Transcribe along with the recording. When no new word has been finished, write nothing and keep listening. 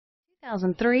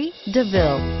2003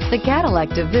 DeVille. The Cadillac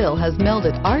DeVille has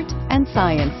melded art and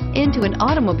science into an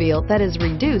automobile that is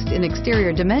reduced in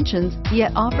exterior dimensions,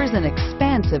 yet offers an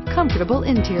expansive, comfortable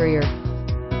interior.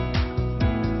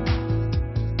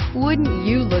 Wouldn't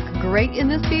you look great in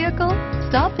this vehicle?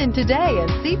 Stop in today and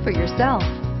see for yourself.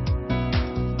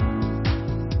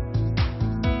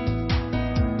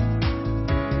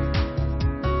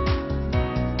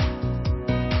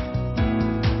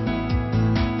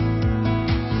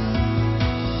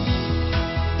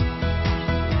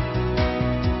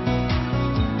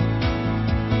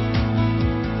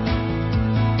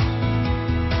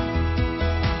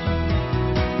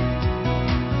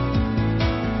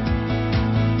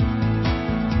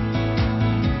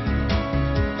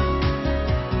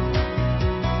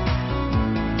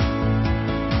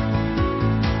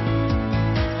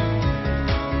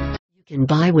 Can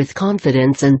buy with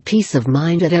confidence and peace of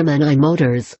mind at M&I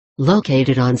Motors,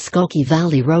 located on Skokie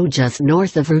Valley Road just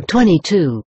north of Route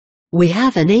 22. We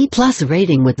have an A+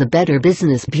 rating with the Better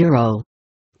Business Bureau.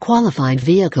 Qualified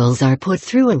vehicles are put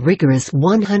through a rigorous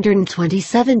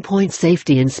 127-point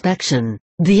safety inspection.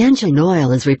 The engine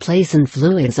oil is replaced and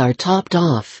fluids are topped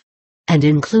off. And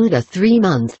include a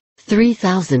 3-month,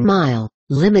 3,000-mile,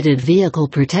 limited vehicle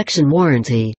protection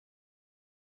warranty.